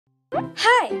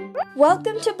Hi!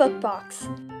 Welcome to Bookbox.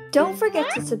 Don't forget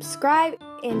to subscribe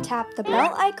and tap the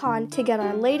bell icon to get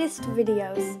our latest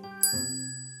videos.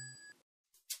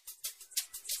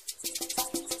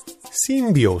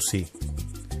 Simbiosi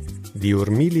di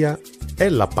Urmila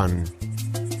Ellappan.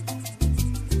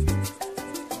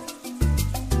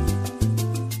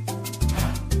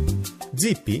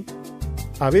 Zippy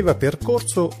aveva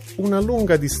percorso una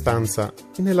lunga distanza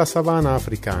nella savana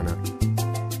africana,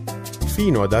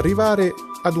 fino ad arrivare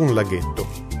ad un laghetto.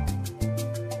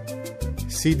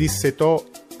 Si dissetò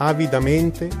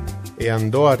avidamente e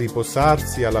andò a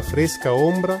riposarsi alla fresca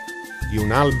ombra di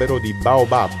un albero di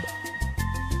baobab.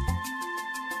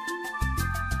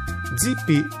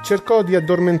 Zippy cercò di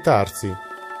addormentarsi,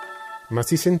 ma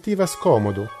si sentiva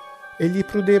scomodo e gli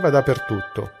prudeva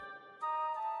dappertutto.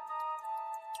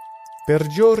 Per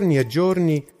giorni e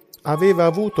giorni aveva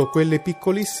avuto quelle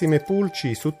piccolissime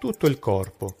pulci su tutto il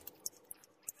corpo.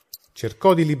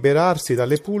 Cercò di liberarsi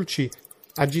dalle pulci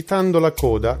agitando la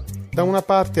coda da una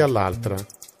parte all'altra.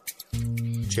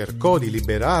 Cercò di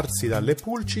liberarsi dalle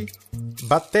pulci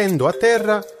battendo a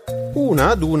terra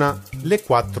una ad una le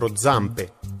 4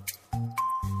 zampe.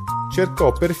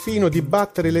 Cercò perfino di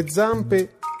battere le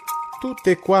zampe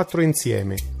tutte e 4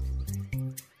 insieme.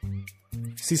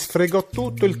 Si sfregò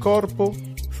tutto il corpo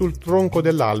sul tronco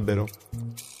dell'albero.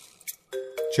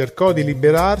 Cercò di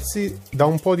liberarsi da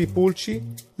un po' di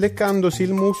pulci leccandosi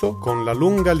il muso con la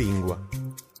lunga lingua.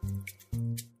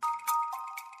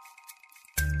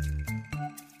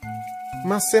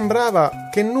 Ma sembrava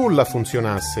che nulla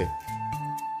funzionasse.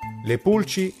 Le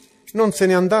pulci non se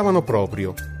ne andavano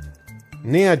proprio.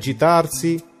 Né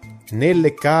agitarsi, né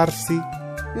leccarsi,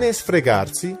 né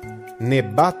sfregarsi, né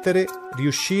battere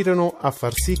riuscirono a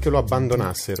far sì che lo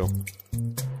abbandonassero.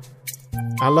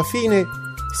 Alla fine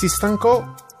si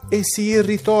stancò e si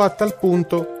irritò a tal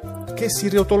punto che si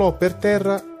rotolò per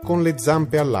terra con le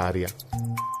zampe all'aria.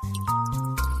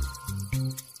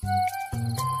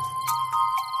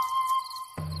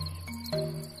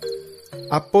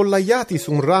 Appollaiati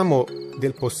su un ramo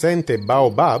del possente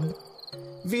baobab,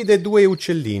 vide 2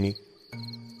 uccellini.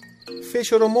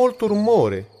 Fecero molto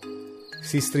rumore,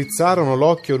 si strizzarono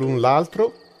l'occhio l'un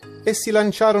l'altro e si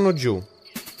lanciarono giù.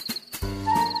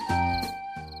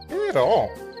 Però,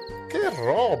 che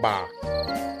roba!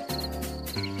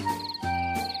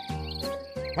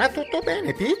 Ma tutto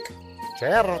bene, Pic?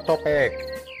 Certo,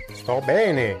 Peck, sto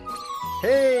bene.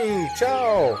 Ehi,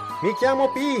 ciao, mi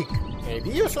chiamo Pic ed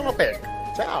io sono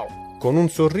Peck, ciao. Con un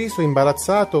sorriso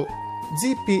imbarazzato,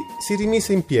 Zippy si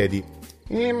rimise in piedi.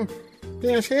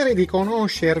 Piacere di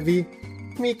conoscervi.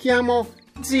 Mi chiamo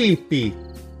Zippy.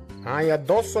 Hai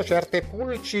addosso certe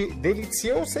pulci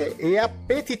deliziose e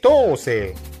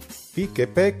appetitose. Pic e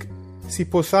Peck si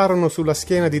posarono sulla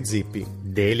schiena di Zippy.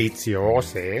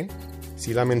 Deliziose?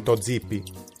 Si lamentò Zippy.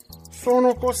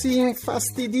 Sono così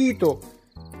infastidito.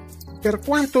 Per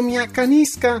quanto mi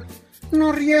accanisca,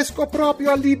 non riesco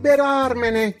proprio a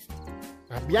liberarmene.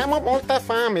 Abbiamo molta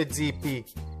fame, Zippy,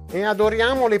 e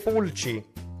adoriamo le pulci.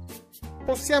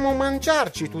 Possiamo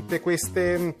mangiarci tutte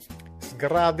queste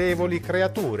sgradevoli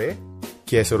creature?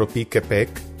 Chiesero Pic e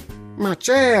Peck. Ma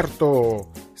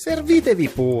certo! Servitevi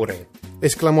pure!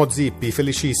 Esclamò Zippy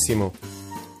felicissimo.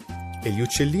 E gli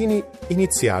uccellini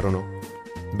iniziarono.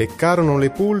 Beccarono le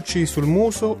pulci sul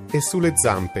muso e sulle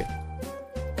zampe.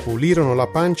 Pulirono la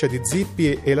pancia di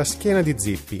Zippy e la schiena di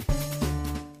Zippy.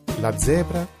 La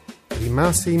zebra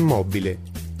rimase immobile,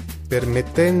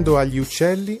 permettendo agli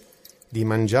uccelli di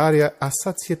mangiare a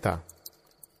sazietà.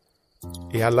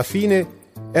 E alla fine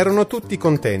erano tutti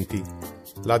contenti.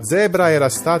 La zebra era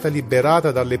stata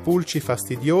liberata dalle pulci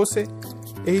fastidiose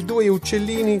e i 2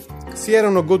 uccellini si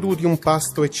erano goduti un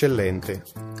pasto eccellente.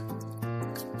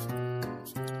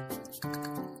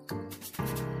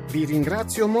 Vi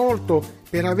ringrazio molto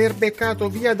per aver beccato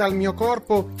via dal mio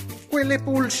corpo quelle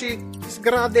pulci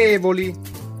sgradevoli.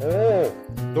 Oh,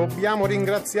 dobbiamo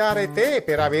ringraziare te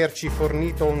per averci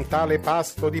fornito un tale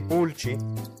pasto di pulci.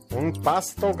 Un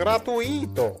pasto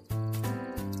gratuito.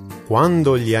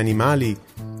 Quando gli animali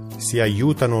si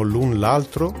aiutano l'un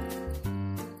l'altro,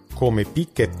 come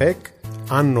Pic e Peck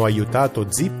hanno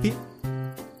aiutato Zippy,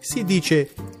 si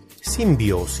dice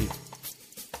simbiosi.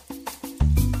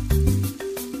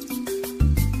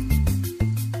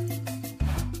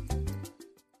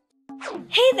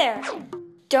 Hey there!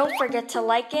 Don't forget to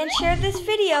like and share this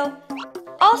video.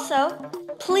 Also,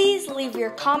 please leave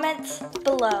your comments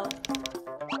below.